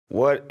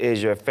What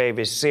is your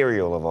favorite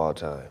cereal of all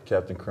time?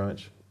 Captain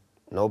Crunch.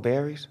 No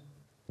berries?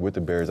 With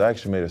the berries. I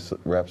actually made a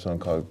rap song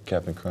called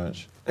Captain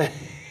Crunch. With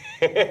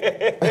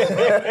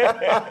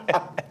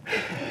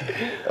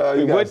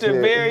the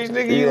berries,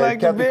 nigga, you like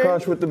Captain the berries?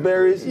 Crunch with the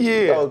berries?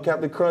 Yeah. Oh,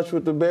 Captain Crunch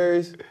with the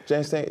berries?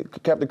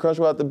 Captain Crunch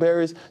without the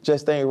berries?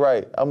 Just ain't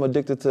right. I'm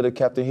addicted to the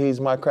Captain.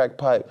 He's my crack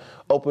pipe.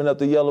 Open up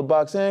the yellow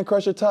box and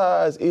crush your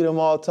ties. Eat them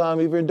all time,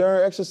 even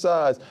during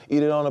exercise.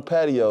 Eat it on a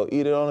patio,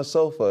 eat it on a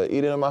sofa,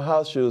 eat it in my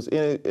house shoes, eat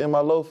it in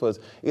my loafers.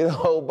 Eat a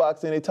whole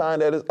box anytime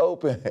that it's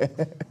open.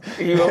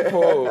 You a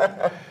fool.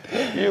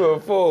 You a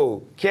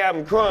fool.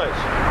 Captain Crunch.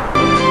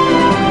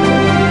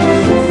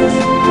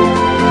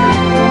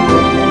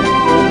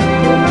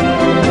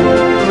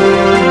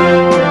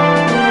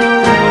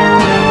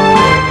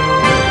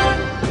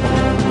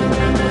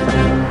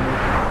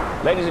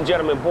 Ladies and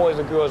gentlemen, boys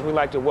and girls, we'd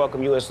like to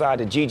welcome you inside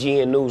the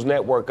GGN News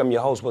Network. I'm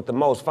your host with the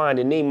most,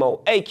 Finding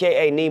Nemo,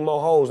 a.k.a. Nemo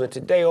Hoes. And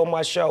today on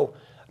my show,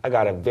 I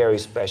got a very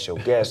special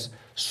guest,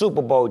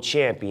 Super Bowl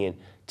champion,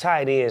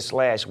 tight end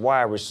 /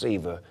 wide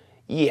receiver.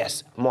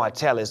 Yes,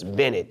 Martellus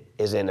Bennett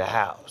is in the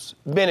house.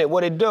 Bennett,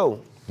 what it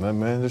do?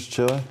 Man, just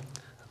chilling.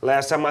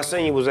 Last time I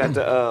seen you was at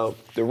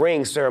the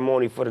ring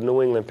ceremony for the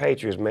New England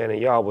Patriots, man,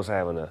 and y'all was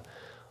having a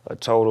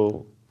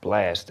total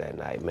blast that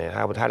night, man.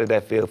 How did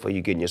that feel for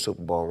you getting your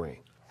Super Bowl ring?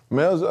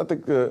 Man, I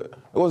think it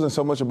wasn't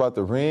so much about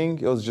the ring.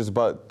 It was just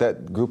about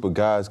that group of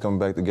guys coming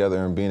back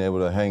together and being able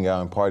to hang out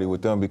and party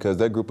with them, because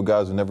that group of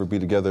guys will never be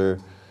together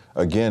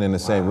again in the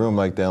same room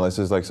like that unless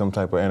it's like some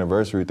type of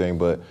anniversary thing.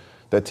 But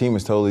that team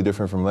is totally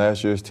different from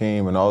last year's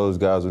team, and all those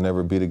guys will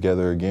never be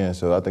together again.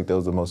 So I think that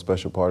was the most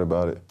special part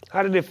about it.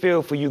 How did it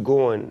feel for you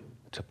going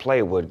to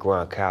play with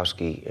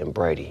Gronkowski and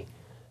Brady,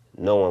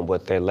 knowing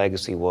what their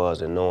legacy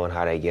was and knowing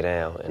how they get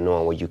down and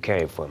knowing where you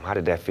came from? How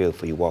did that feel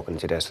for you walking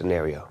into that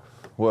scenario?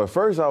 Well, at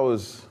first I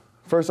was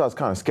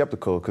kind of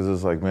skeptical, because it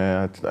was like,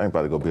 man, I ain't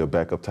about to go be a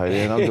backup tight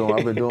end. I've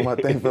been doing my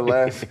thing for the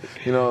last,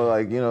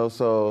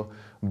 so.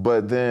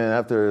 But then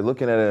after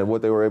looking at it,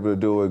 what they were able to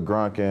do with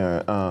Gronk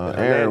and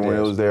Aaron when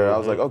it was there, I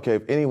was like, okay,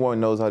 if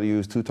anyone knows how to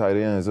use two tight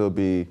ends, it'll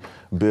be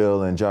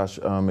Bill and Josh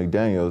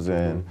McDaniels.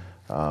 And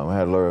I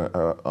had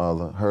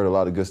heard a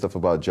lot of good stuff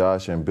about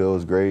Josh, and Bill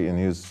was great, and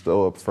he was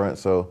so up front.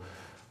 So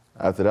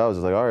after that, I was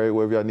just like, all right,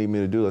 whatever y'all need me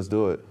to do, let's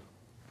do it.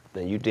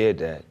 And you did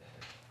that.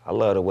 I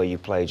love the way you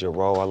played your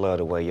role. I love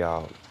the way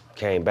y'all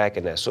came back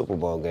in that Super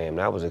Bowl game.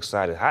 And I was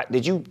excited.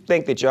 Did you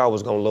think that y'all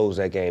was going to lose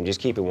that game? Just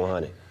keep it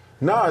 100.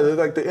 Nah,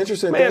 like the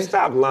interesting thing. Man,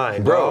 stop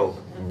lying, bro.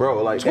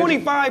 Bro, like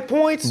 25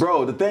 points?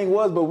 Bro, the thing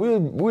was, but we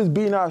was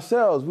beating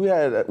ourselves.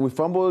 We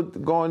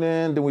fumbled going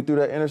in, then we threw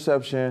that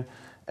interception,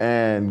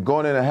 and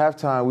going in at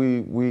halftime,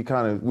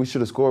 we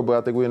should have scored, but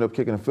I think we ended up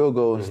kicking a field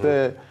goal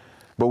instead.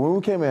 But when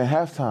we came in at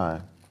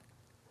halftime,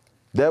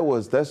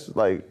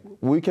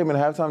 we came in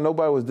at halftime,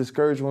 nobody was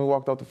discouraged when we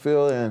walked off the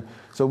field, and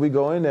so we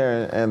go in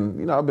there,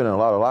 and I've been in a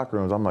lot of locker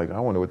rooms. I'm like, I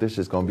wonder what this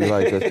shit's gonna be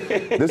like. 'Cause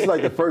this is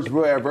like the first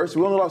real adversity.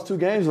 We only lost 2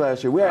 games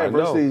last year. We had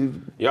adversity.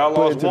 Y'all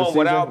lost one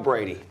without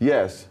Brady.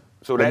 Yes.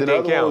 So that didn't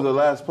count. The other one was the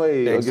last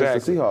play against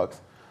the Seahawks.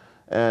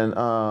 And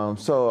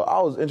so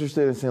I was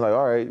interested in seeing, like,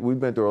 all right,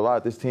 we've been through a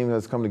lot. This team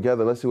has come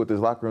together. Let's see what this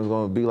locker room is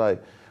going to be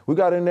like. We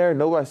got in there,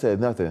 nobody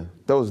said nothing.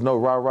 There was no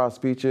rah-rah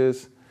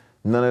speeches,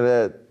 none of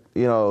that.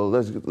 No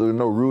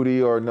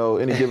Rudy or no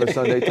Any Given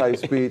Sunday type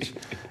speech.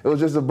 It was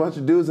just a bunch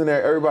of dudes in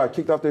there. Everybody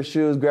kicked off their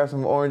shoes, grabbed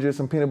some oranges,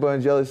 some peanut butter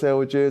and jelly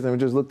sandwiches, and we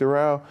just looked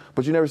around.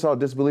 But you never saw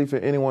disbelief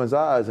in anyone's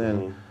eyes.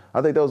 And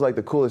I think that was like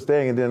the coolest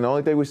thing. And then the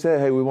only thing we said,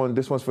 hey,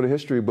 this one's for the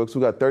history books.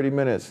 We got 30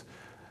 minutes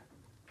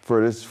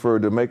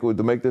to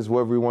make this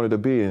whatever we wanted to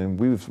be. And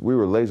we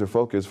were laser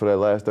focused for that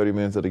last 30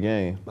 minutes of the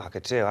game. I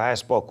could tell. I had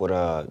spoke with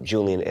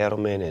Julian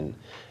Edelman and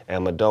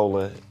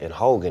Amendola and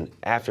Hogan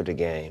after the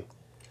game.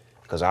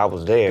 Because I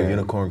was there. The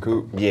unicorn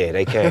coupe? Yeah,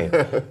 they came. You know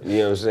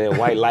what I'm saying?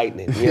 White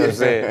lightning. You know what I'm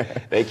saying?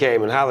 They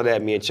came and hollered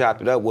at me and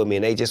chopped it up with me,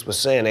 and they just was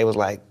saying, they was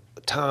like,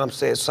 Tom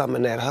said something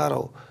in that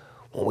huddle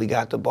when we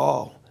got the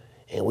ball,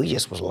 and we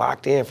just was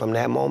locked in from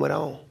that moment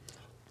on.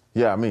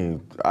 Yeah, I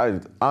mean,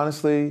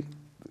 honestly,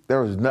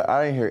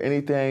 I didn't hear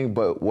anything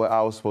but what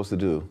I was supposed to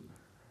do.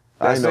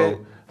 That's it?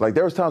 Like,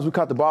 there was times we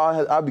caught the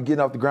ball, I'd be getting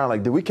off the ground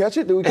like, did we catch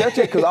it? Did we catch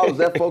it? Because I was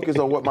that focused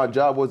on what my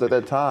job was at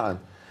that time.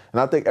 And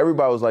I think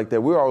everybody was like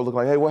that. We were all looking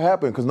like, hey, what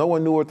happened? Because no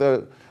one knew what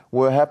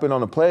happened on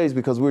the plays,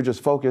 because we were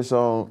just focused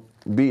on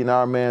beating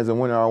our mans and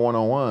winning our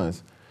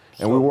one-on-ones.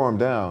 And we wore them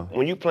down.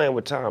 When you playing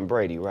with Tom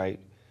Brady, right,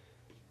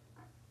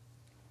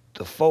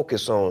 the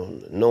focus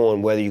on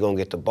knowing whether you're going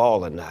to get the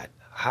ball or not,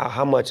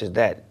 how much of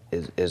that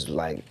is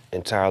like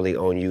entirely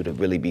on you to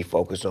really be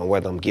focused on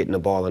whether I'm getting the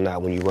ball or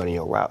not when you're running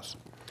your routes?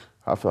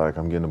 I feel like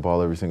I'm getting the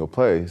ball every single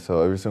play.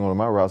 So every single one of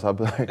my routes, I'll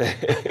be like,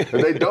 if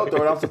they don't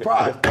throw it, I'm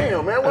surprised.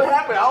 Damn, man, what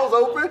happened? I was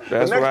open.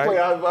 That's the next right. play,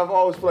 I've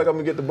always feel like I'm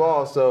going to get the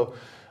ball. So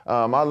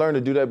I learned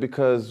to do that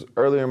because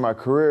earlier in my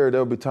career,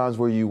 there'll be times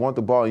where you want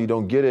the ball and you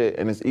don't get it,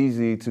 and it's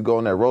easy to go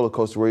on that roller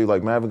coaster where you're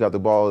like, man, I haven't got the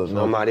ball. So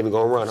I'm not even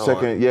gonna run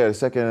hard. Yeah,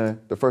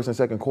 the first and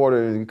second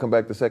quarter, and you come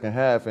back the second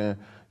half, and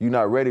you're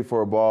not ready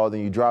for a ball,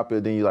 then you drop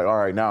it, then you're like, all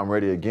right, now I'm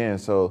ready again.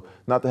 So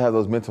not to have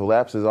those mental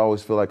lapses, I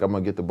always feel like I'm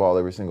gonna get the ball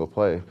every single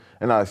play,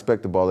 and I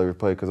expect the ball every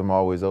play because I'm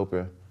always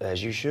open.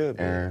 As you should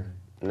be. Aaron.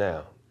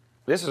 Now,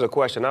 this is a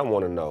question I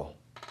want to know.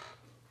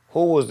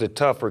 Who was the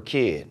tougher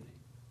kid,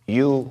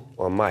 you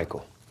or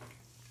Michael?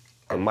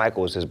 And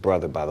Michael is his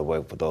brother, by the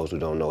way, for those who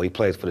don't know. He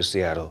plays for the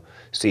Seattle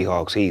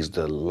Seahawks. He's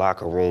the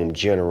locker room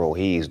general.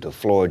 He's the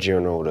floor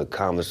general, the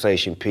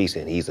conversation piece,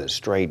 and he's a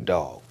straight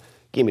dog.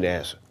 Give me the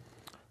answer.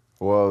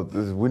 Well,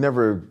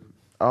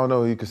 I don't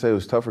know if you could say it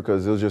was tougher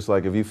because it was just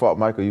like if you fought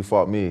Michael, you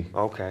fought me.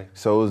 Okay.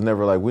 So it was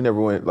never like, we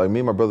never went, like me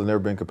and my brother never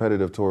been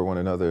competitive toward one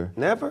another.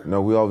 Never?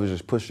 No, we always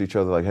just pushed each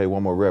other like, hey,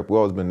 one more rep. We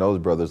always been those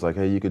brothers, like,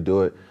 hey, you could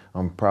do it.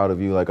 I'm proud of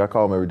you. Like, I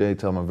call him every day,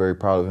 tell him I'm very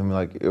proud of him,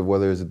 like,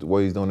 whether it's what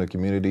he's doing in the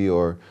community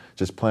or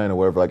just playing or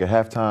whatever. Like, at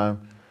halftime,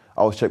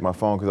 I always check my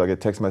phone because I get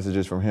text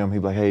messages from him. He'd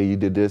be like, hey, you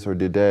did this or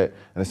did that.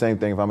 And the same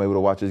thing if I'm able to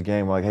watch his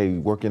game, like, hey,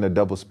 work in a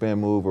double spin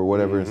move or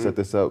whatever and set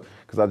this up.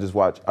 Because I just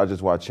watch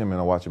him and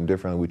I watch him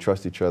differently. We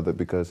trust each other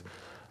because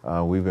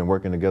we've been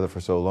working together for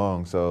so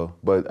long. So,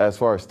 but as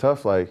far as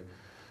tough, like,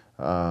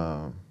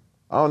 I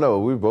don't know,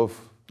 we both.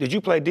 Did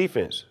you play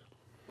defense?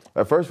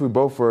 At first, we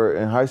both were,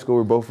 in high school,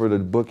 we both were the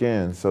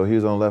bookends. So he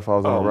was on the left, I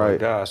was on the right. Oh my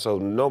God, so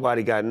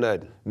nobody got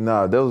nothing.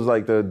 Nah, that was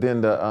like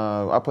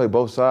I played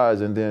both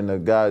sides, and then the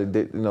guy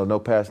did, no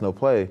pass, no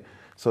play.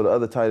 So the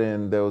other tight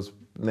end that was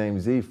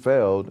named Z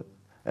failed,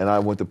 and I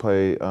went to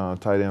play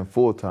tight end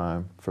full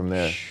time from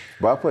there.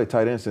 But I played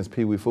tight end since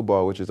Pee Wee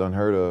football, which is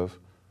unheard of.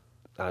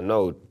 I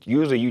know.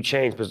 Usually you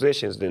change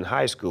positions in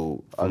high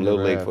school from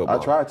Little League football.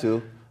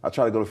 I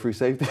tried to go to free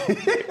safety.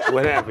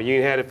 What happened? You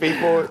didn't have the feet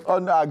for it? Oh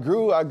no, I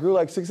grew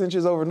like 6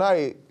 inches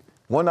overnight.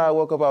 One night I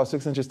woke up, I was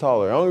 6 inches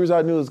taller. The only reason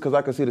I knew is because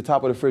I could see the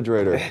top of the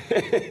refrigerator.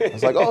 I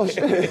was like, oh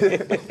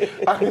shit,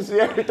 I can see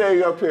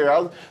everything up here.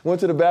 I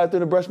went to the bathroom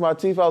to brush my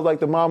teeth. I was like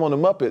the mom on the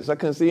Muppets. I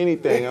couldn't see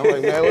anything. I'm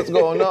like, man, what's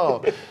going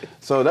on?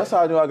 So that's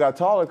how I knew I got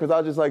taller, because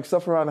I just like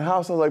stuff around the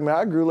house. I was like, man,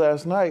 I grew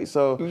last night.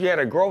 So you had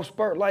a growth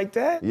spurt like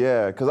that?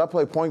 Yeah, because I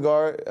play point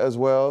guard as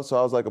well. So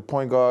I was like a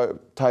point guard,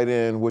 tight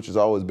end, which has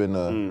always been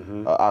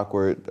a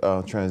awkward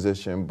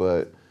transition.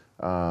 But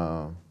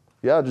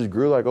yeah, I just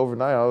grew like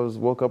overnight.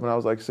 Woke up and I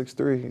was like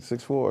 6'3",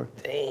 6'4".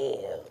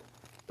 Damn.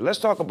 Let's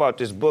talk about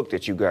this book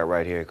that you got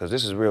right here, because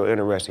this is real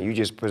interesting. You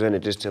just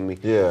presented this to me.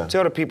 Yeah.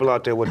 Tell the people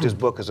out there what this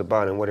book is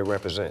about and what it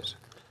represents.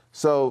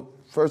 So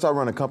first, I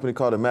run a company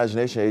called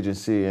Imagination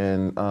Agency,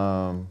 and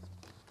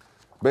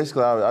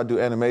basically I do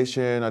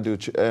animation, I do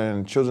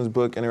children's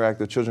book,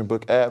 interactive children's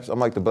book apps. I'm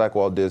like the Black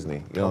Walt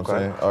Disney, you know what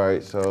I'm saying? All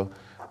right, so,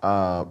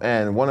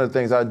 and one of the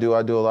things I do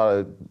a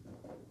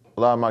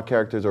lot of my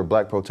characters are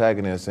black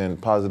protagonists in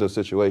positive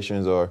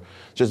situations, or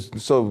just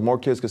so more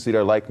kids can see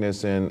their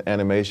likeness in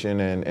animation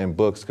and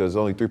books, because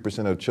only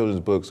 3% of children's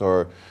books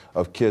are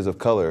of kids of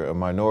color, of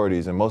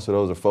minorities, and most of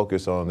those are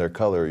focused on their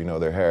color,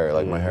 their hair.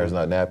 Like my hair's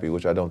not nappy,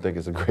 which I don't think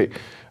is a great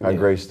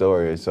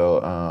story.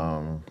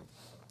 So,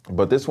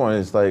 but this one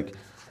is like,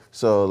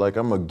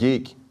 I'm a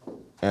geek,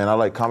 and I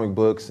like comic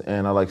books,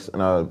 and I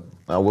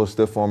will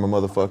stiff form a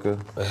motherfucker.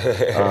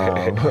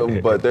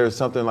 But there's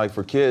something like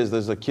for kids,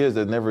 there's kids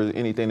that never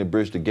anything to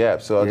bridge the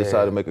gap. So I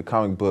decided to make a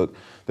comic book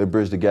that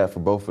bridged the gap for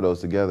both of those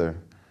together.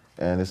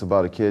 And it's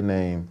about a kid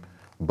named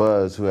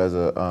Buzz who has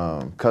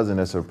a cousin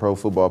that's a pro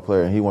football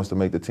player, and he wants to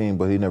make the team,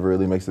 but he never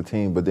really makes the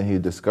team. But then he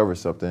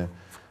discovers something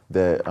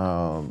that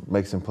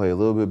makes him play a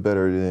little bit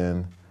better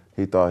than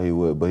he thought he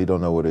would, but he don't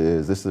know what it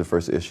is. This is the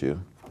first issue.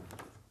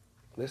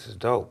 This is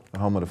dope. The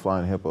home of the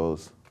flying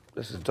hippos.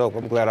 This is dope.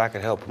 I'm glad I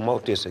can help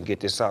promote this and get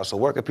this out. So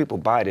where can people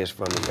buy this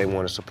from if they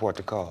want to support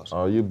the cause?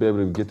 You'll be able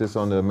to get this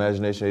on the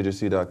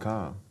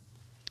imaginationagency.com.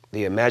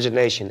 The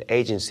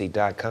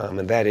imaginationagency.com,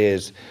 and that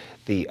is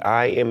the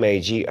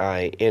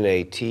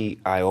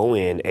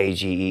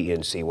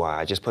IMAGINATIONAGENCY.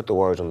 I just put the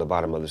words on the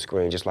bottom of the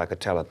screen, just like a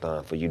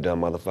telethon for you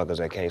dumb motherfuckers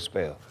that can't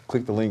spell.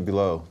 Click the link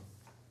below.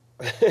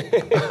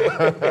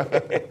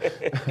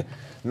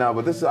 No,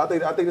 but I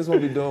think this will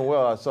be doing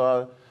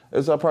well.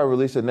 I'll probably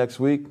release it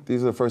next week.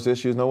 These are the first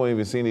issues. No one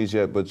even seen these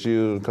yet, but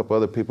you and a couple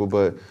other people.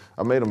 But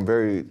I made them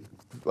very,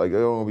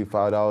 they're only be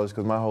 $5,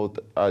 because my whole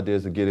idea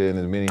is to get it in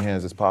as many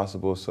hands as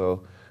possible.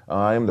 So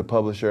I am the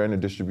publisher and the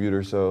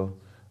distributor, so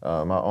I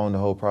own the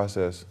whole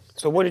process.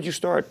 So when did you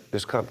start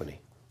this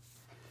company?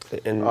 I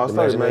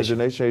started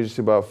Imagination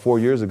Agency about 4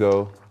 years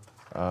ago.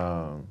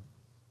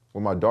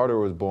 When my daughter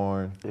was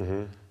born,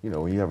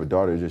 when you have a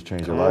daughter, it just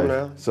changed your life.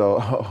 Now. So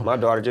my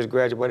daughter just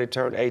graduated,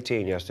 turned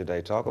 18 yesterday.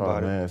 Talk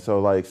about it. Man.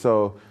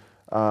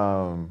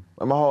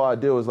 And my whole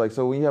idea was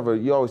when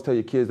you always tell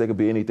your kids they could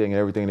be anything and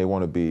everything they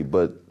want to be,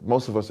 but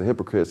most of us are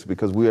hypocrites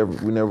because we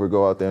never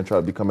go out there and try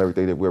to become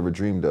everything that we ever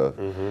dreamed of.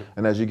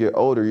 And as you get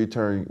older,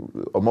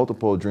 a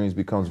multiple of dreams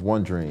becomes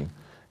one dream,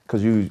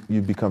 because you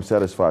become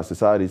satisfied.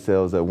 Society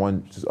tells that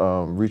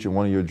reaching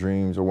one of your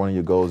dreams or one of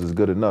your goals is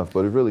good enough,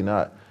 but it's really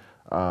not.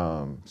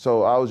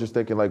 So I was just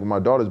thinking, like, when my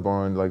daughter's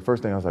born, like,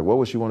 first thing I was like, what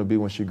would she want to be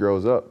when she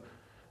grows up?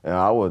 And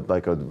I would,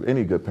 like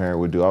any good parent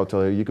would do, I would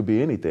tell her, you could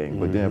be anything.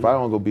 But then if I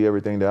don't go be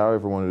everything that I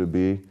ever wanted to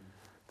be,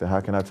 then how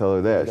can I tell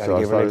her that? You gotta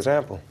give her an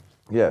example.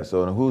 Yeah,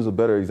 so who's a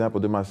better example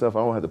than myself? I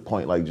don't have to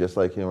point like just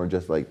like him or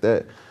just like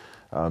that.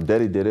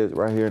 Daddy did it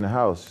right here in the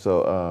house.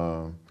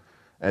 So,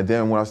 and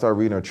then when I started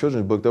reading her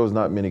children's book, there was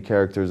not many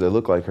characters that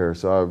looked like her.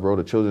 So I wrote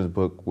a children's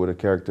book with a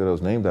character that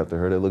was named after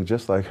her that looked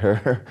just like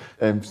her.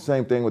 And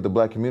same thing with the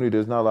black community.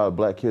 There's not a lot of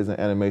black kids in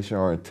animation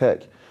or in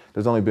tech.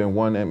 There's only been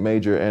one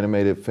major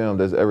animated film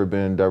that's ever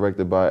been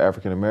directed by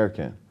African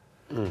American.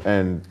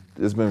 And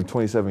it's been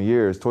 27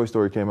 years. Toy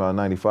Story came out in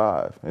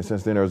 '95. And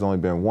since then, there's only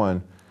been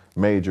one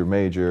major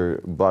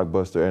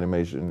blockbuster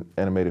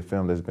animated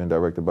film that's been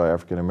directed by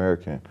African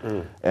American.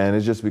 And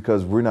it's just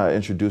because we're not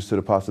introduced to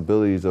the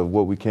possibilities of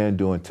what we can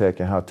do in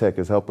tech and how tech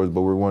has helped us,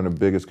 but we're one of the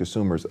biggest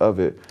consumers of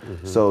it.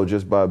 So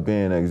just by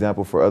being an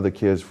example for other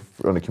kids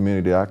from the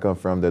community I come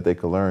from, that they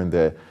can learn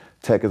that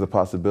tech is a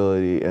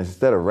possibility. And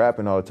instead of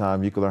rapping all the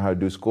time, you can learn how to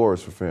do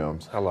scores for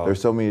films.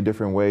 There's so many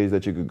different ways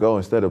that you could go.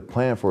 Instead of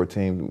playing for a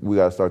team, we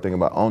got to start thinking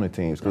about owning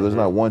teams, because there's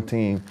not one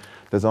team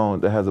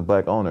that has a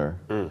black owner.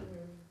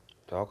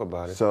 Talk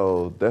about it.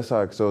 So that's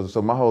how.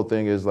 So my whole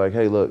thing is like,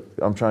 hey, look,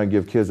 I'm trying to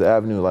give kids the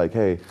avenue. Like,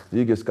 hey,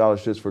 you get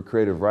scholarships for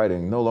creative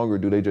writing. No longer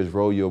do they just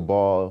roll you a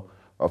ball,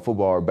 or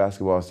football, or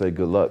basketball, and say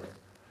good luck.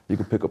 You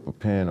can pick up a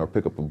pen or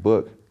pick up a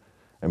book,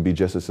 and be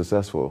just as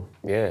successful.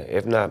 Yeah,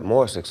 if not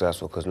more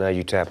successful, because now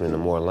you're tapping into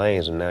more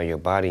lanes, and now your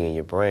body and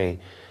your brain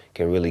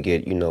can really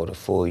get, you know, the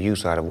full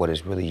use out of what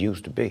it's really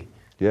used to be.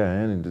 Yeah,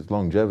 and it's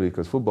longevity,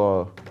 because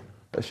football,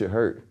 that shit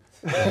hurt.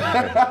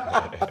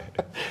 I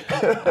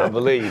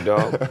believe you,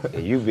 dog.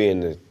 You be in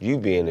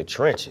the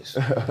trenches.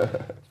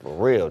 For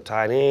real,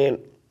 tight end,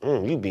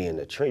 you be in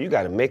the trench. You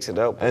got to mix it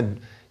up.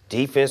 And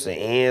defensive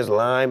ends,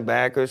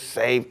 linebackers,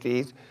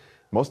 safeties.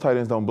 Most tight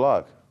ends don't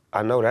block.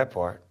 I know that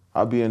part.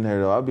 I'll be in there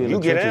though. I'll be in the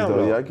trenches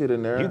though. Yeah, I get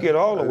in there. You get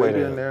all the way down. I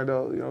get in there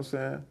though. You know what I'm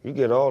saying? You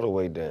get all the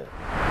way down.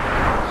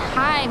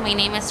 Hi, my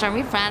name is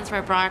Stormy Franz.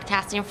 We're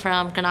broadcasting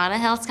from Granada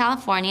Hills,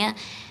 California.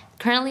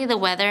 Currently, the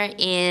weather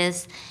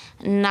is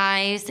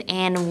nice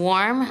and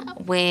warm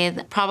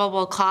with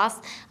probable cause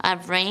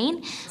of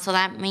rain. So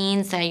that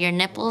means that your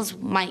nipples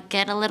might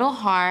get a little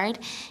hard.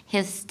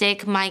 His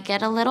stick might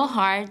get a little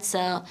hard.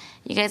 So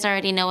you guys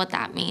already know what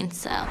that means.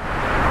 So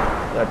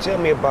now tell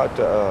me about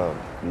the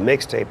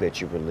mixtape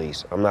that you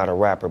released. I'm not a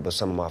rapper, but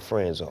some of my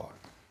friends are.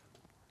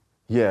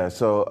 Yeah,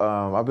 so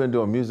I've been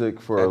doing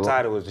music for that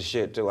title was the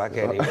shit too. I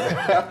can't even.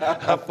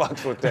 I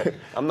fucks with that.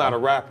 I'm not a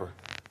rapper.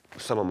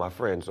 Some of my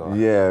friends are.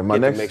 Yeah, my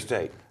next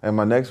mixtape. And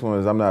my next one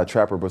is I'm not a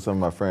trapper, but some of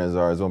my friends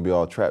are. It's gonna be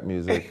all trap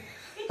music.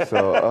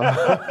 So.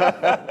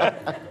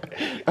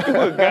 You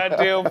a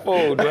goddamn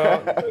fool,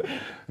 dog.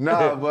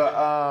 Nah,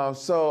 but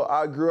so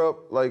I grew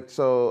up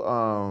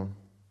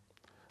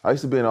I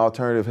used to be in an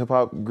alternative hip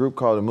hop group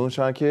called the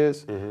Moonshine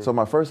Kids. So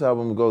my first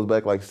album goes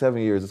back like 7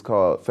 years. It's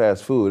called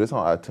Fast Food. It's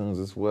on iTunes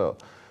as well.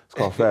 It's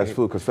called Fast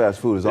Food because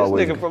fast food is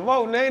always. This nigga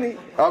promoting, ain't he?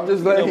 I'm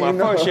just letting you know.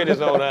 My first shit is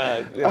on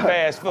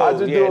Fast Food. I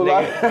just do a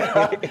lot.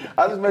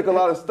 I just make a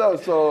lot of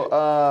stuff.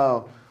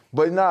 So,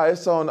 but nah,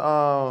 it's on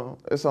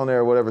there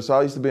or whatever. So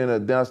I used to be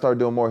then I started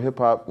doing more hip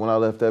hop when I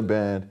left that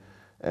band,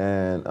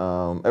 and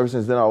ever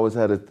since then I always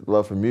had a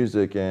love for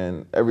music.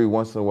 And every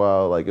once in a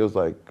while, like it was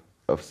like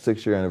a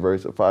 6-year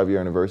anniversary, a 5-year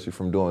anniversary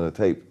from doing the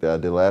tape that I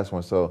did last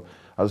one. So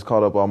I just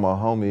called up all my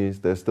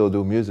homies that still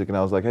do music, and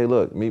I was like, hey,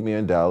 look, meet me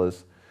in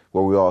Dallas,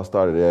 where we all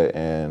started at,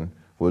 and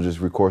we'll just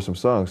record some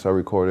songs. So I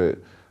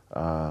recorded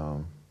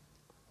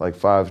like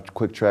 5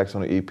 quick tracks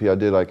on the EP. I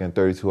did like in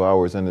 32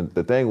 hours. And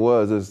the thing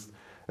was,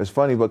 it's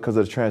funny because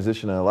of the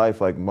transition in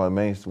life, like one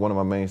of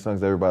my main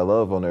songs that everybody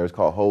love on there is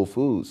called Whole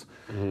Foods.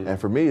 And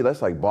for me,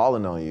 that's like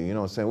balling on you, you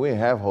know what I'm saying? We didn't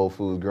have Whole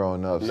Foods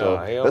growing up. So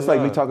that's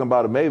like me talking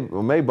about a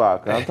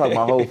Maybach. I'm talking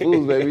about Whole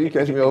Foods, baby. You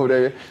catch me over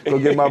there, go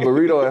get my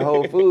burrito at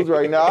Whole Foods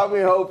right now. I'm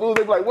in Whole Foods,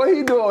 they be like, what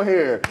he doing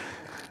here?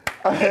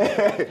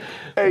 Hey,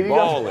 you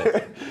balling.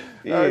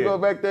 Go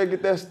back there and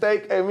get that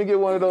steak. Hey, let me get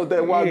one of those,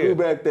 that Wagyu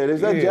back there.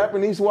 Is that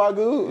Japanese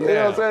Wagyu? You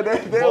know what I'm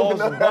saying? They balls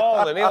don't know.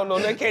 Balling. They don't know.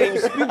 They can't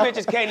even, you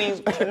bitches can't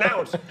even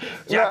pronounce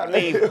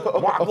Japanese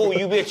Wagyu,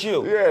 you bitch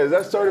you. Yeah,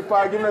 that's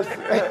certified. Give me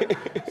that.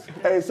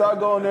 Hey, so I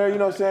go in there, you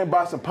know what I'm saying,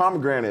 buy some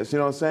pomegranates, you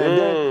know what I'm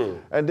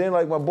saying? And then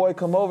like my boy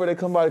come over, they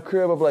come by the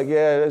crib, I'm like,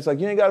 yeah, it's like,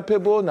 you ain't got a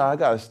pit bull? Nah, I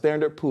got a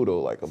standard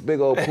poodle, like a big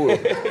old poodle.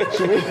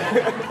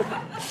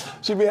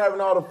 She be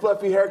having all the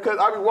fluffy haircuts.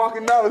 I be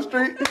walking down the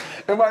street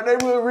in my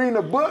neighborhood reading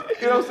a book,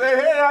 you know what I'm saying?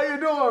 Hey, how you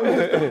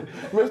doing,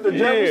 Mr.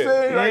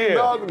 Jefferson? Like a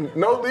dog,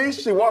 no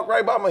leash. She walk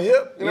right by my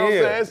hip, you know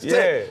what I'm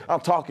saying?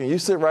 I'm talking, you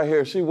sit right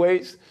here. She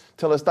waits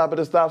till I stop at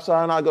the stop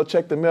sign, I go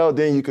check the mail,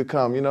 then you could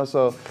come, you know,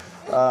 so.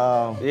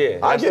 Yeah,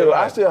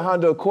 I see a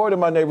Honda Accord in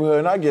my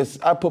neighborhood, and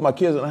I put my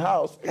kids in the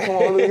house. Come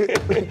on,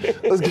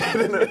 let's get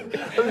in the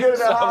house.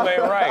 Something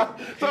ain't right.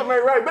 Something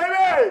ain't right,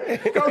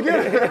 baby. Go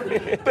get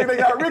it. Think they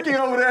got Ricky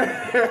over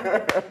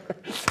there.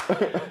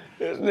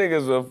 This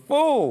nigga's a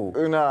fool.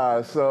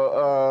 Nah,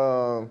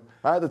 so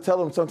I had to tell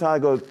them. Sometimes I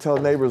go tell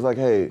neighbors like,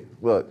 hey,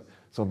 look.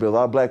 It's gonna be a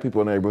lot of black people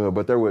in the neighborhood,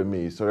 but they're with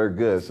me, so they're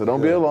good. So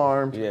don't be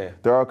alarmed. Yeah.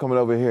 They're all coming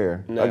over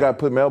here. No. I got to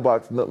put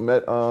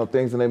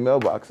things in their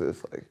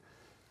mailboxes. Like,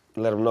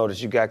 let them know that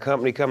you got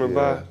company coming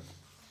by.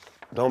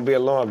 Don't be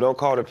alarmed. Don't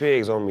call the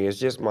pigs on me. It's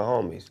just my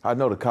homies. I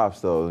know the cops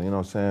though, you know what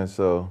I'm saying?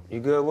 So you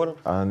good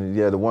with them?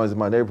 Yeah, the ones in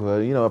my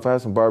neighborhood. You know, if I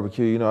have some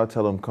barbecue, I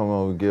tell them come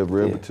over and get a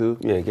rib or two.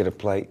 Yeah, get a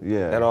plate.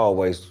 Yeah. That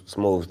always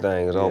smooths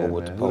things over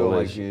with the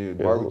police. Who don't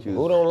like barbecue?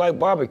 Who don't like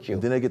barbecue?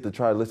 Then they get to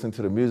try to listen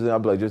to the music. I'll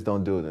be like, just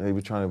don't do it. And they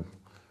be trying to.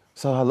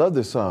 So I love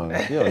this song.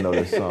 You don't know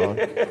this song.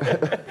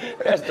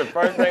 That's the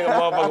first thing a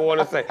motherfucker want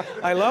to say.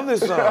 I love this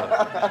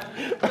song.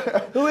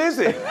 Who is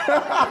it?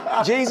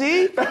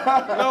 Jay-Z?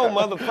 No,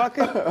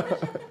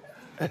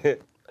 motherfucker.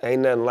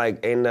 Ain't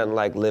nothing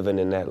like living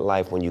in that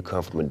life when you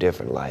come from a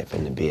different life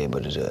and to be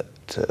able to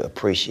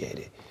appreciate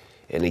it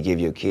and to give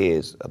your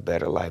kids a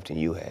better life than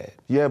you had.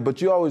 Yeah,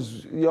 but you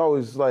always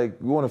like,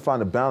 you want to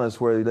find a balance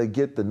where they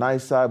get the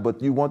nice side,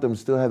 but you want them to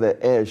still have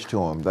that edge to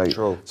them. Like,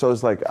 true. So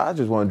it's like, I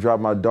just want to drop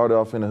my daughter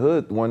off in the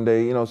hood one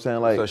day, you know what I'm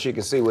saying? Like, so she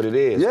can see what it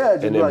is. Yeah,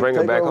 and then bring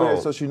her back home.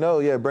 So she know,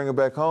 bring her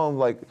back home,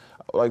 like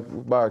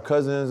by our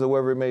cousins or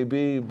whatever it may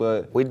be,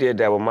 but. We did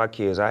that with my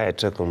kids. I had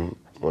took them,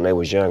 when they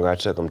was younger, I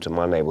took them to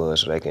my neighborhood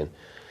so they can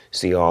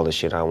see all the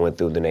shit I went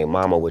through. Then their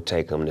mama would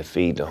take them to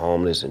feed the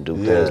homeless and do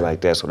things like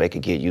that so they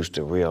could get used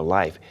to real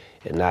life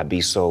and not be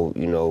so,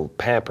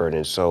 pampered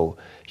and so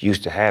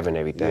used to having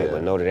everything,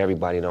 but know that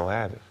everybody don't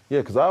have it. Yeah,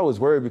 because I was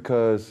worried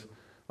because,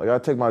 like, I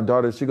take my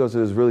daughter, she goes to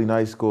this really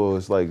nice school,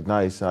 it's like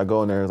nice, and I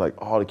go in there and it's like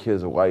all the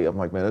kids are white. I'm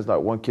like, man, there's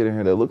not one kid in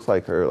here that looks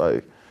like her.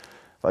 Like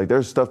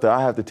there's stuff that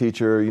I have to teach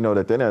her,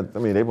 that they're not,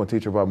 they want to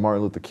teach her about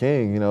Martin Luther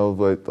King,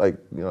 but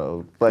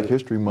Black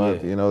History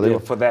Month, they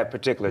for that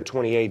particular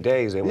 28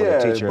 days, they want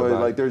to teach her about. Yeah,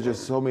 but like there's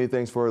just so many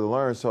things for her to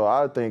learn. So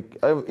I think,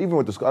 even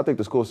with the school, I think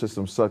the school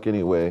systems suck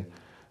anyway,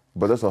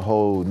 but that's a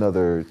whole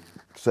nother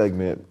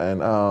segment.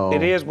 And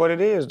it is what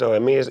it is, though.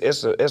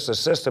 It's a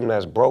system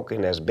that's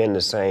broken, that's been the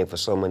same for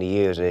so many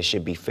years, and it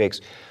should be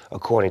fixed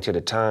according to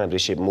the times. It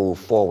should move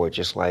forward,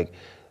 just like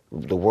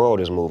the world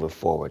is moving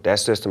forward. That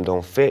system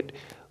don't fit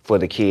for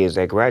the kids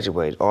that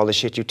graduate. All the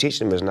shit you teach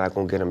them is not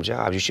gonna get them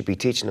jobs. You should be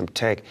teaching them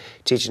tech,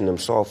 teaching them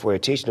software,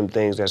 teaching them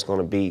things that's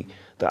gonna be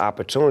the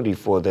opportunity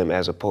for them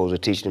as opposed to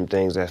teaching them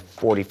things that's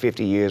 40,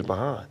 50 years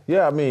behind.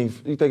 Yeah,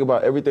 you think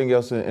about everything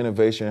else in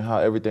innovation, how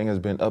everything has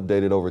been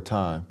updated over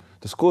time.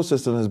 The school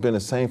system has been the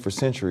same for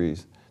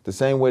centuries. The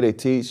same way they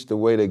teach, the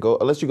way they go,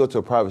 unless you go to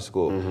a private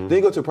school. Then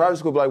you go to a private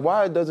school, like,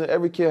 why doesn't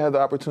every kid have the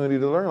opportunity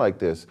to learn like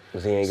this?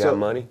 Because he ain't got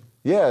money?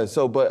 Yeah,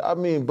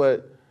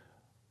 but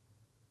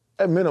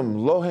at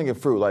minimum, low-hanging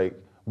fruit, like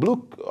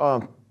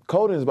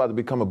coding is about to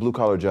become a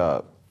blue-collar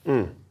job.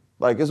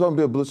 Like it's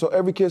gonna be so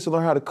every kid should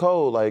learn how to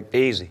code, like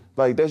easy.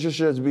 Like that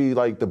should be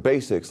like the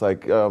basics.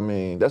 Like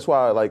that's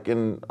why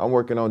I'm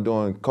working on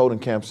doing coding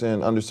camps in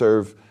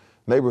underserved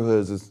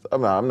neighborhoods.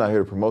 I'm not here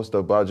to promote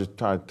stuff, but I'm just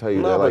trying to tell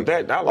you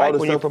that. I like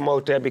when you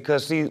promote that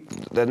because see,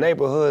 the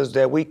neighborhoods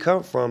that we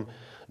come from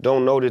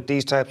don't know that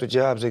these types of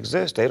jobs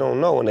exist. They don't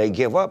know, and they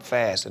give up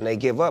fast, and they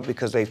give up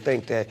because they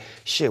think that,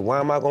 shit, why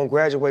am I gonna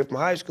graduate from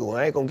high school?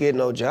 I ain't gonna get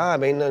no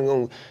job, ain't nothing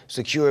gonna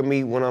secure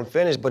me when I'm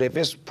finished. But if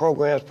it's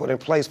programs put in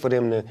place for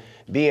them to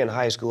be in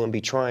high school and be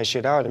trying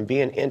shit out and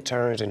being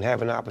interns and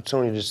having an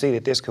opportunity to see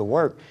that this could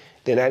work,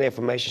 then that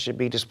information should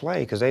be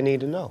displayed because they need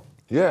to know.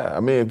 Yeah,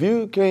 if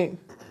you can't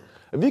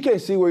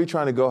see where you're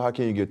trying to go, how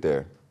can you get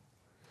there?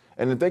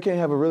 And if they can't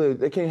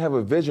have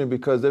a vision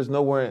because there's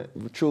nowhere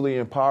truly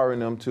empowering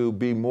them to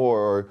be more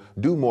or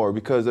do more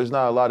because there's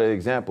not a lot of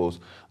examples.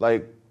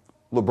 Like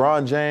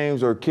LeBron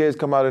James or kids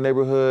come out of the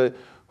neighborhood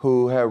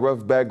who have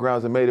rough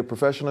backgrounds and made it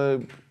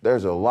professional,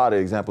 there's a lot of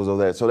examples of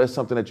that. So that's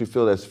something that you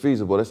feel that's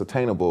feasible, that's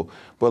attainable.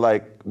 But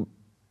like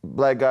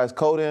black guys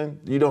coding,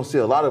 you don't see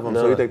a lot of them,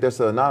 so you think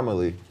that's an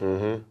anomaly.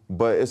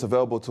 But it's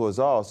available to us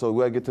all. So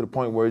we gotta get to the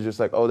point where it's just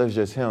like, oh, that's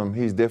just him,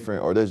 he's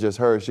different, or that's just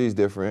her, she's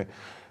different.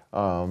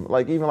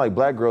 Even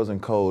black girls in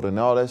code and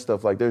all that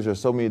stuff, like there's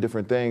just so many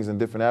different things and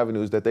different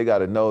avenues that they got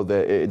to know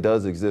that it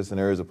does exist and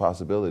there is a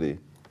possibility.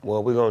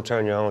 Well, we're going to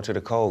turn you on to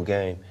the code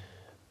game.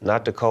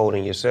 Not the code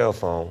in your cell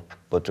phone,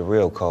 but the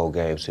real code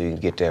game so you can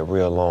get that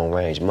real long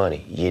range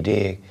money. You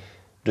dig?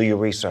 Do your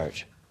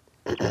research.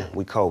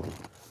 We coding.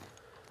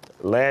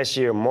 Last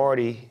year,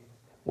 Marty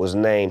was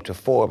named to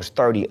Forbes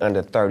 30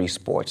 under 30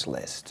 sports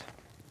list.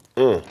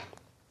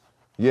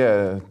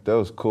 Yeah, that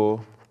was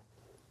cool.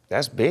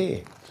 That's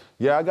big.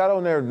 Yeah, I got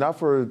on there not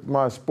for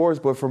my sports,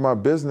 but for my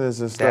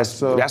business and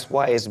stuff. That's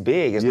why it's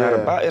big. It's not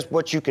about, it's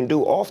what you can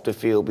do off the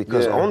field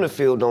because on the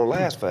field don't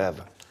last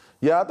forever.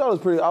 Yeah, I thought it was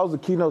pretty, I was a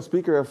keynote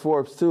speaker at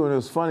Forbes too, and it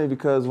was funny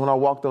because when I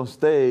walked on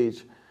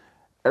stage,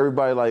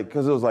 everybody like,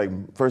 because it was like,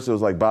 first it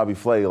was like Bobby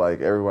Flay,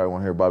 like everybody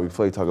want to hear Bobby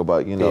Flay talk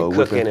about, you know,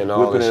 cooking and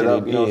all whipping that it shit.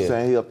 up, you know what I'm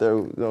saying? He up there,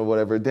 you know,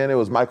 whatever. Then it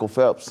was Michael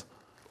Phelps.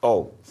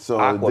 Oh, so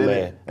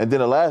Aquaman. And then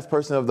the last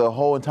person of the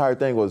whole entire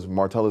thing was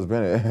Martellus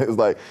Bennett. It was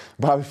like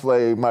Bobby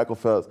Flay, Michael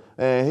Phelps,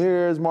 and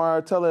here's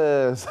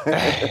Martellus.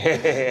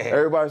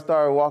 Everybody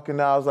started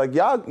walking out. I was like,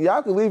 y'all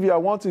can leave if y'all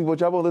want to,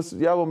 but y'all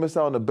will miss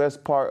out on the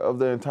best part of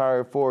the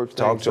entire Forbes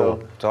thing.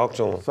 Talk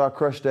to him. So I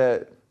crushed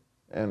that.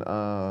 And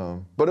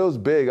but it was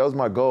big. That was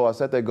my goal. I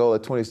set that goal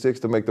at 26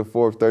 to make the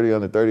Forbes 30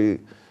 under 30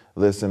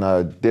 list, and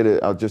I did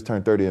it. I just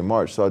turned 30 in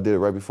March, so I did it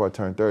right before I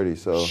turned 30.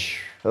 So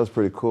that was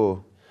pretty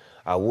cool.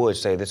 I would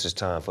say this is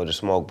time for the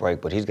smoke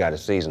break, but he's got a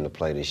season to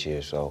play this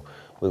year, so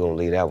we're gonna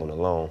leave that one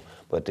alone.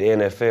 But the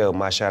NFL,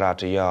 my shout out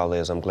to y'all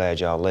is I'm glad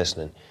y'all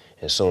listening,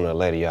 and sooner or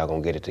later y'all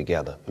gonna get it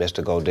together.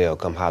 Mr. Godell,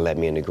 come holler at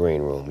me in the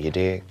green room. You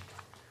dig?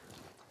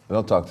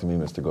 Don't talk to me,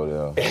 Mr.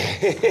 Godell.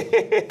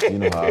 You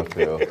know how I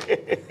feel.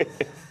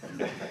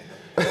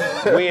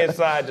 We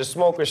inside the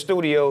Smoker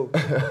Studio,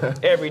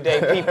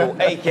 everyday people,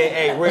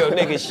 AKA real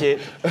nigga shit.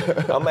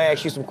 I'm gonna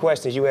ask you some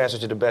questions. You answer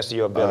to the best of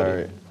your ability. All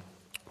right.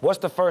 What's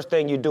the first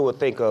thing you do or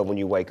think of when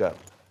you wake up?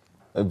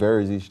 It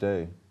varies each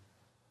day.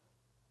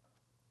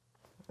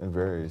 It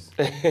varies.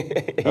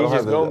 He's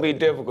just gonna be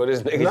difficult.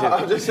 This nigga. No,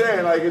 I'm just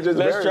saying, like, it just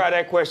Let's varies. try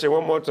that question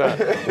one more time.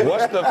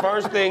 What's the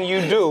first thing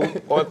you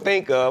do or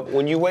think of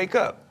when you wake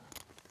up?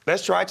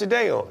 Let's try it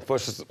today on for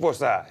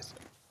size.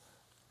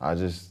 I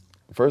just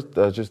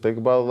think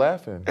about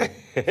laughing.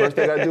 First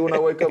thing I do when I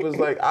wake up is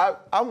like,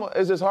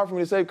 it's just hard for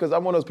me to say because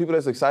I'm one of those people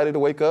that's excited to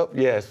wake up.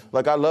 Yes.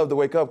 Like I love to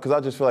wake up because I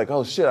just feel like,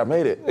 oh shit, I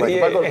made it. Like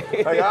if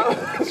I go,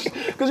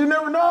 because you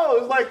never know.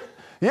 It's like,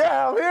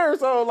 yeah, I'm here.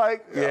 So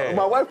like,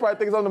 my wife probably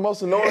thinks I'm the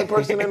most annoying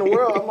person in the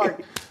world. I'm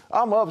like,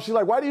 I'm up. She's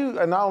like, why do you?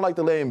 And I don't like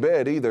to lay in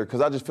bed either because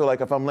I just feel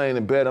like if I'm laying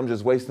in bed, I'm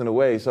just wasting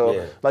away.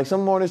 So like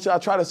some mornings I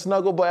try to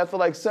snuggle, but after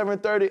like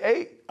 7:30,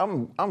 8,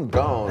 I'm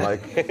gone.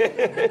 Like,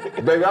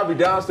 baby, I'll be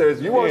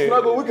downstairs. You want to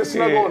snuggle? We can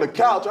snuggle on the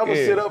couch. I'm gonna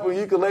sit up and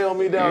you can lay on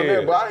me down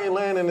there. But I ain't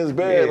laying in this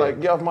bed. Like,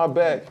 get off my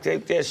back.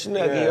 Take that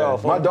snuggie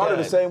off. My daughter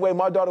the same way.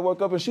 My daughter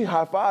woke up and she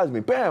high fives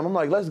me. Bam! I'm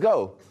like, let's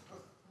go.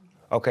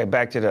 Okay,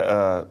 back to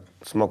the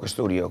Smoker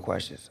Studio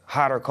questions.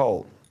 Hot or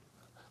cold?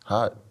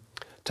 Hot.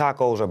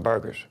 Tacos or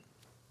burgers?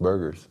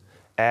 Burgers.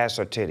 Ass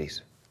or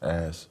titties?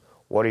 Ass.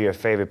 What are your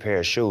favorite pair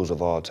of shoes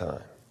of all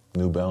time?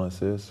 New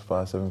Balances,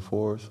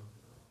 574s.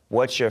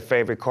 What's your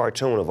favorite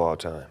cartoon of all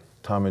time?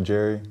 Tom and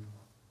Jerry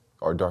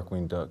or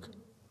Darkwing Duck.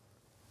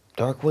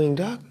 Darkwing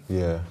Duck?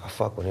 Yeah. I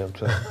fuck with him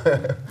too.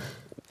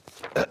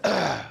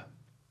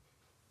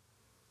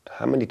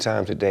 How many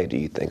times a day do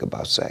you think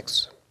about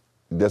sex?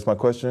 That's my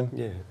question?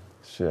 Yeah.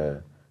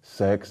 Shit.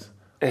 Sex.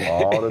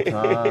 All the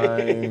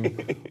time,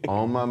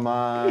 on my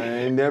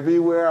mind,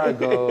 everywhere I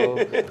go.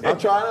 I'm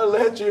trying to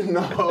let you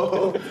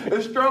know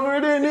it's stronger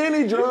than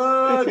any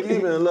drug,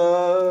 even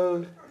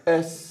love.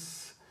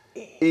 S-E-X.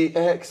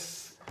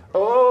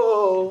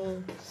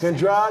 Oh, can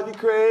drive you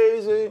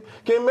crazy,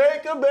 can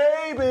make a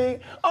baby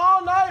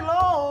all night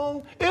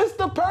long. It's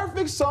the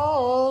perfect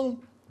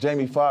song.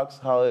 Jamie Foxx,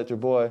 holla at your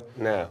boy.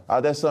 Now.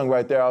 That song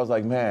right there, I was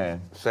like, man.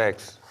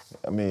 Sex.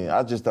 I mean,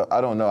 I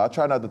don't know. I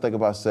try not to think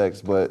about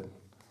sex, but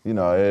you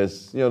know, you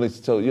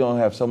don't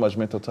have so much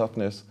mental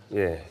toughness.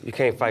 Yeah, you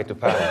can't fight the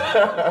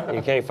power.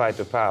 You can't fight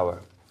the power.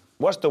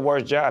 What's the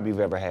worst job you've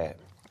ever had?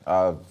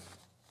 I've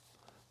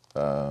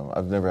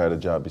never had a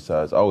job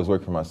besides, I always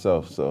work for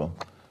myself, so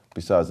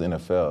besides the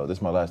NFL. This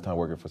is my last time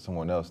working for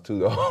someone else too,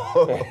 though.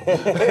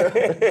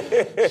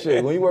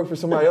 Shit, when you work for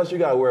somebody else, you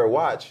gotta wear a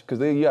watch,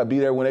 because you gotta be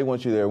there when they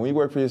want you there. When you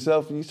work for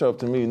yourself, you show up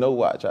to me, no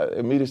watch.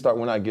 Immediately start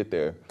when I get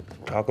there.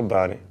 Talk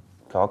about it.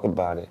 Talk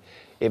about it.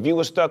 If you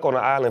were stuck on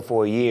an island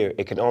for a year,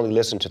 it could only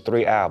listen to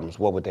 3 albums,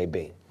 what would they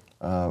be?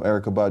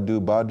 Erykah Badu,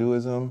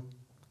 Baduism,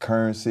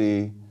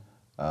 Currency,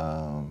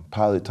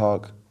 Pilot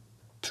Talk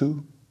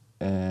 2,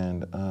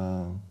 and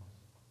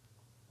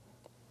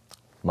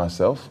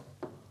myself.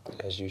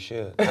 As you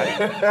should.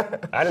 I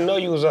didn't know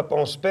you was up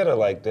on Spitter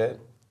like that.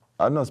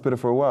 I've known Spitter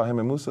for a while, him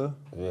and Musa.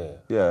 Yeah.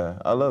 Yeah,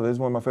 I love it. He's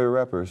one of my favorite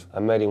rappers. I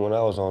met him when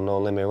I was on No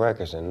Limit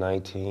Records in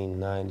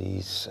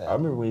 1997. I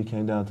remember when you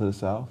came down to the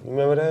South. You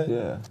remember that?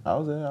 Yeah, I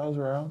was there, I was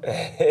around.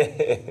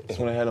 That's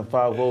when they had them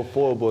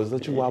 504 boys.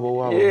 Let you wobble,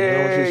 wobble. Yeah, you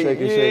know what you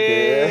shake it, shake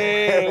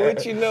it. Yeah,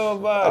 what you know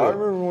about it? I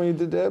remember when you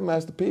did that,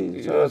 Master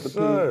P. Yes,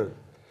 sir.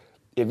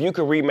 If you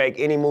could remake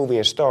any movie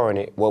and star in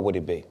it, what would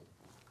it be?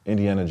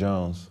 Indiana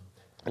Jones.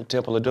 The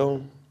Temple of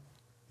Doom?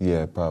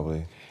 Yeah,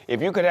 probably.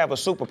 If you could have a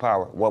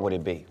superpower, what would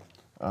it be?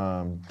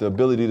 The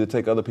ability to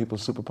take other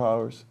people's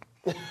superpowers.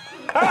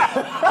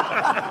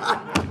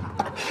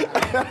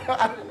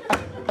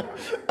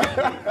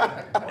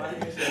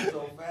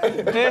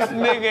 This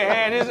nigga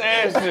had his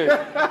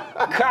answer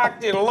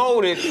cocked and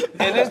loaded,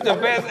 and it's the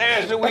best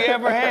answer we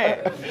ever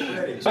had.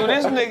 So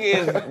this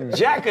nigga is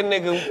Jack a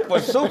nigga for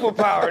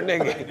superpower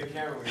nigga.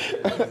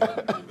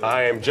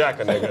 I am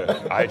Jack a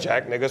nigga. I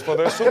jack niggas for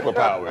their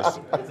superpowers.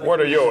 What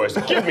are yours?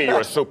 Give me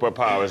your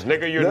superpowers,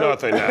 nigga. You're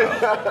nothing now.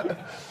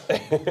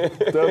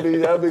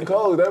 That'd be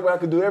cold. That way I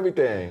could do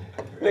everything.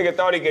 Nigga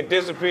thought he could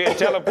disappear and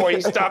teleport.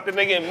 He stopped the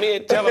nigga in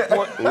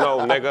mid-teleport. No,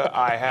 nigga,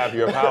 I have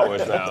your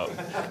powers now.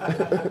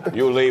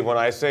 You leave when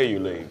I say you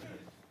leave.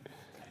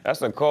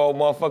 That's a cold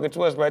motherfucking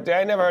twist right there. I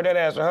ain't never heard that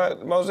answer, huh?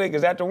 Mosaic,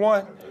 is that the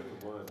one?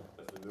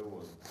 That's the new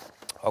one.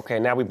 Okay,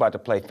 now we about to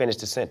play Finish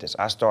the Sentence.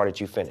 I started,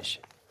 you finish.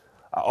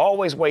 I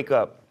always wake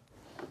up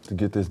to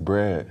get this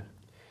bread.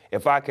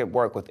 If I could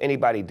work with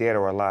anybody dead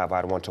or alive,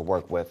 I'd want to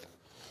work with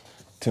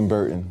Tim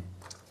Burton.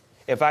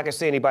 If I could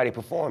see anybody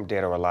perform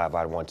dead or alive,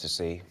 I'd want to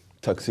see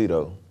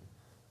Tuxedo.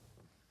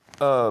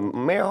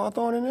 Mayor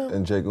Hawthorne and them?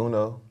 And Jake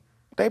Uno.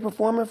 They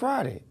performing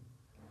Friday.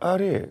 Out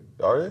here.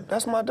 Are they?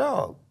 That's my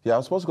dog. Yeah, I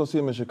was supposed to go see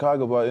him in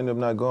Chicago, but I ended up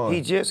not going.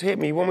 He just hit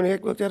me. You want me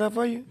to look that up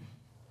for you?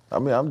 I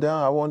mean, I'm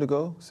down. I wanted to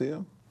go see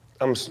him.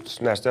 I'm gonna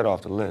snatch that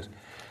off the list.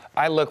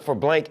 I look for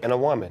blank in a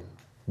woman.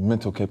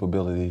 Mental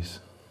capabilities.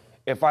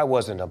 If I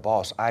wasn't a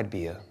boss, I'd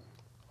be a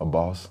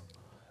boss.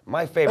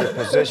 My favorite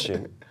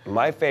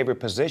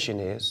position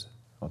is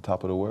on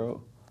top of the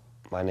world.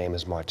 My name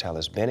is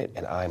Martellus Bennett,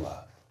 and I'm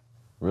a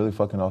really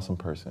fucking awesome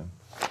person.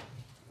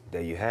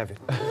 There you have it.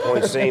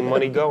 Point seen,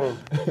 money going.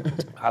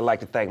 I'd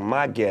like to thank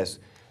my guest,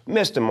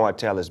 Mr.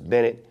 Martellus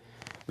Bennett.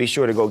 Be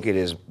sure to go get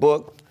his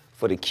book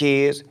for the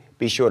kids.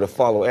 Be sure to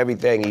follow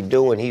everything he's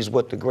doing. He's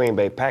with the Green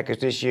Bay Packers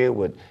this year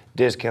with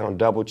Discount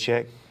Double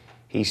Check.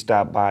 He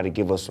stopped by to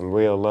give us some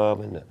real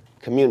love and to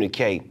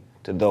communicate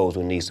to those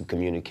who need some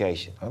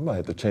communication. I might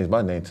have to change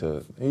my name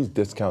to, he's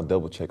Discount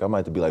Double Check. I might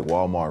have to be like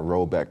Walmart,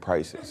 rollback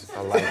prices.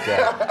 I like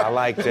that. I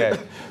like that.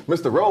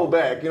 Mr.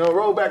 Rollback,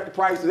 roll back the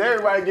prices.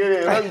 Everybody get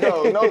in, let's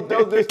go.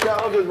 No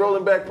discount, I'm just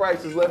rolling back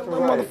prices left and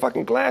right.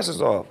 Motherfucking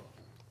glasses off.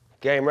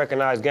 Game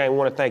recognized game. We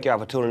want to thank y'all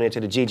for tuning in to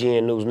the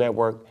GGN News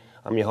Network.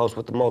 I'm your host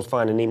with the most,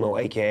 Finding Nemo,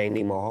 AKA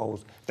Nemo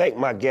Hoes. Thank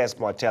my guest,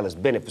 Martellus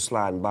Bennett, for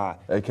sliding by.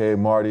 AKA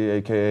Marty,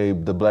 AKA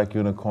the Black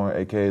Unicorn,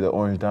 AKA the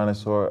Orange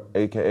Dinosaur,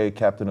 AKA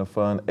Captain of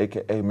Fun,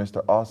 AKA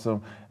Mr.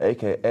 Awesome,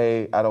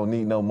 AKA I don't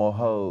need no more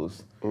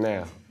hoes.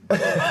 Now,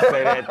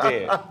 say that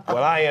then.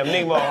 Well, I am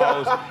Nemo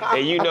Hoes,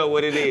 and you know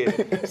what it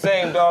is.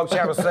 Same dog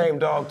channel, same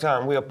dog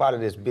time. We up out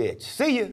of this bitch. See ya.